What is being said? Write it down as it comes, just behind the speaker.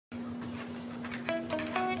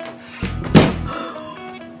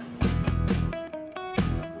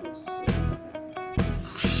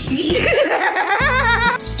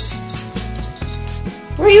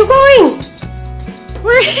Where are you going?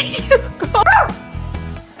 Where are you going?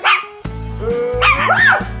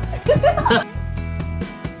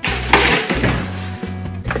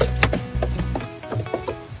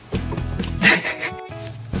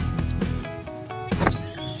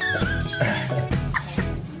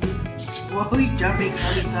 Whoa, he's jumping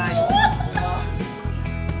 20 times.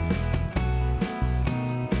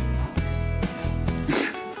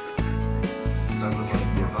 Never let him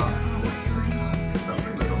give up.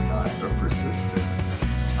 Never let him die. They're persistent.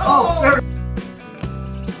 Oh, there.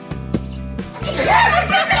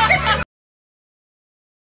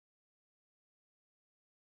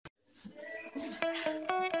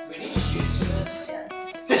 We need shoes for this. Yes.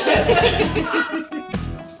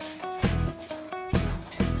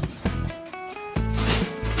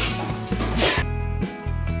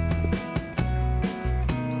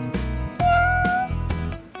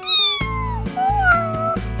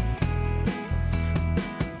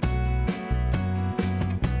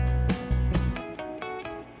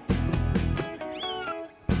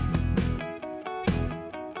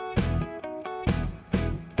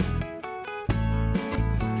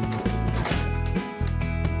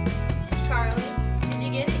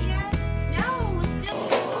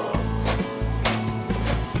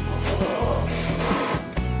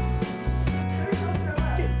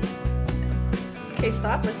 Okay,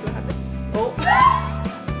 stop. Let's see what happens. Oh.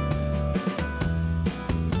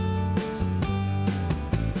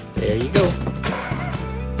 There you go.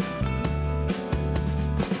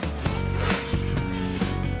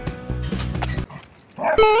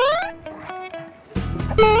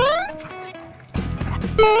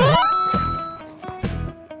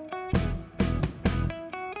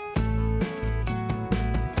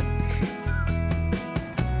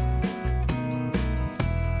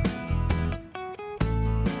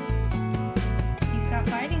 Stop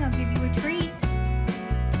fighting, I'll give you a treat.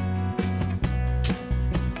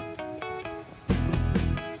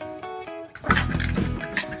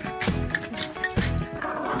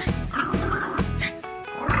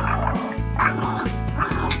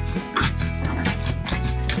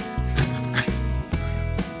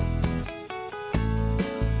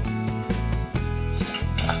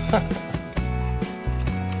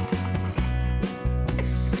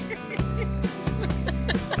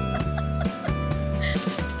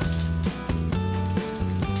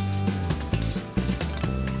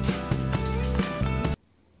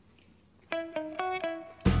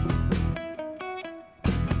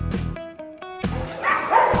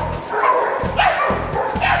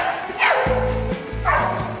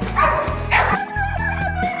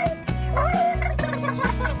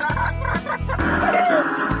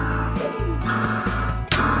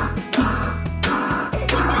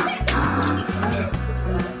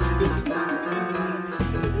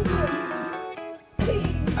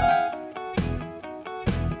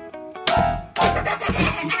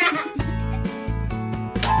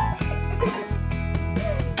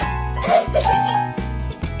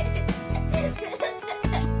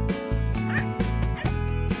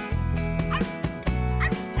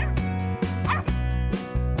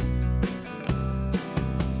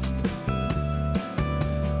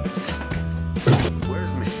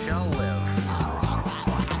 Where's Michelle live?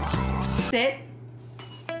 Sit.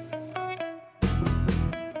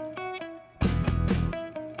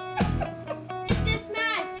 This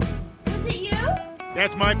mess. Was it you?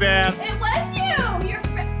 That's my bad. It was you. You're.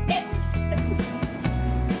 It was.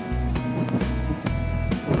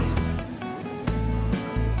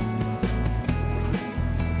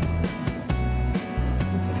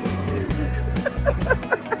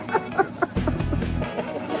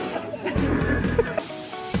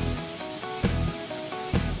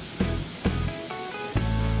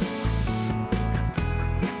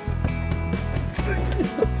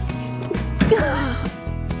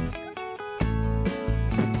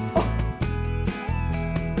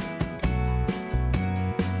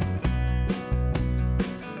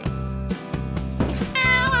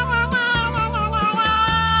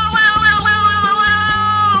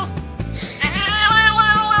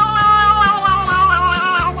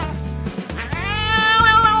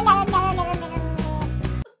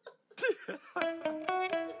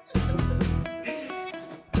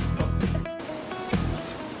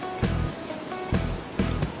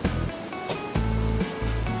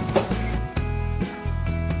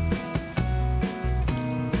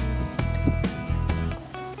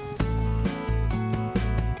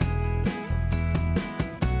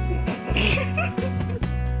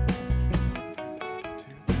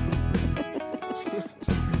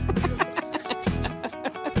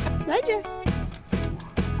 Not yet.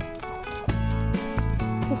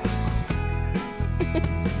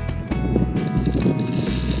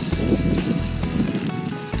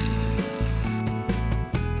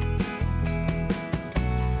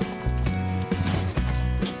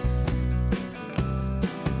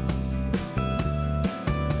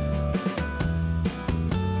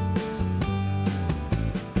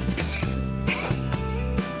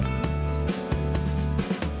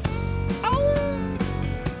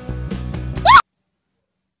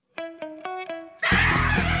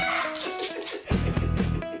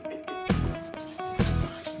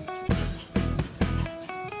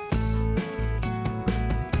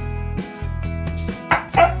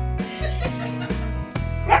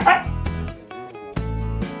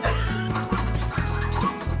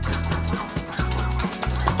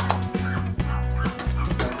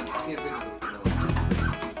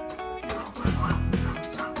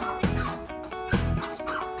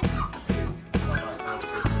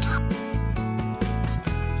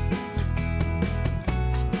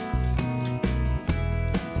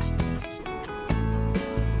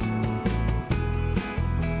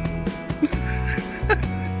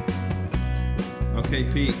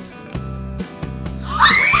 Hey, Pete.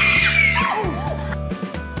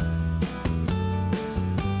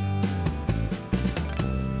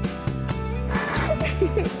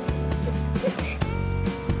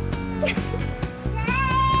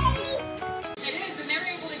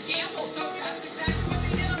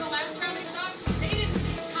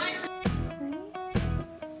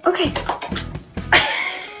 Okay.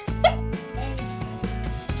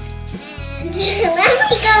 Let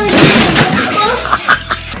me go.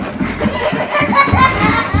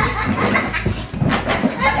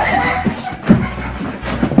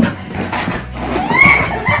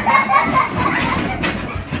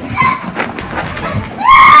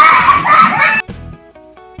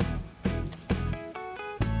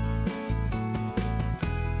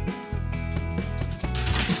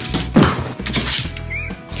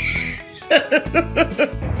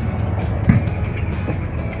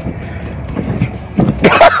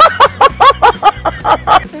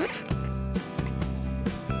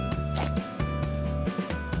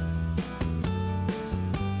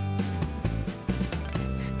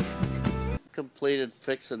 Completed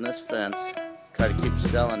fixing this fence. Try to keep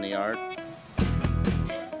Stella in the yard.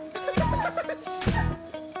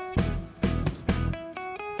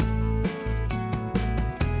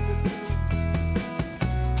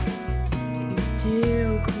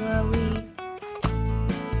 Do, Chloe.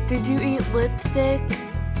 Did you eat lipstick?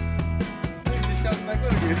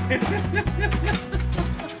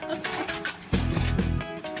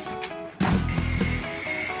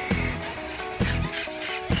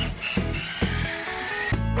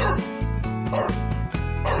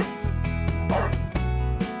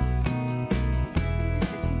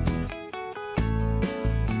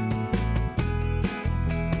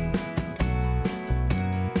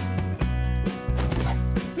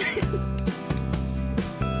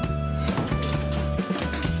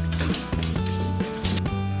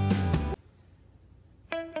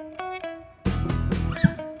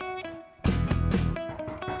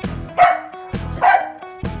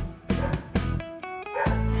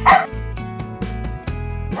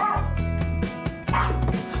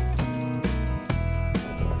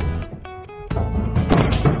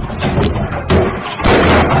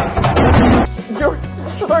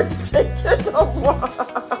 George's taking a walk.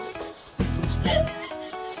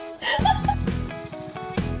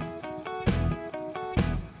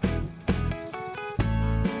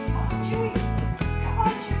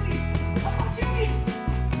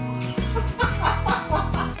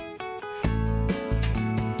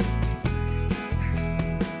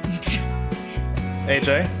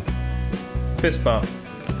 AJ, fist bump.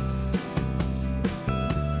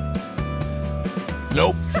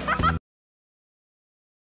 Nope.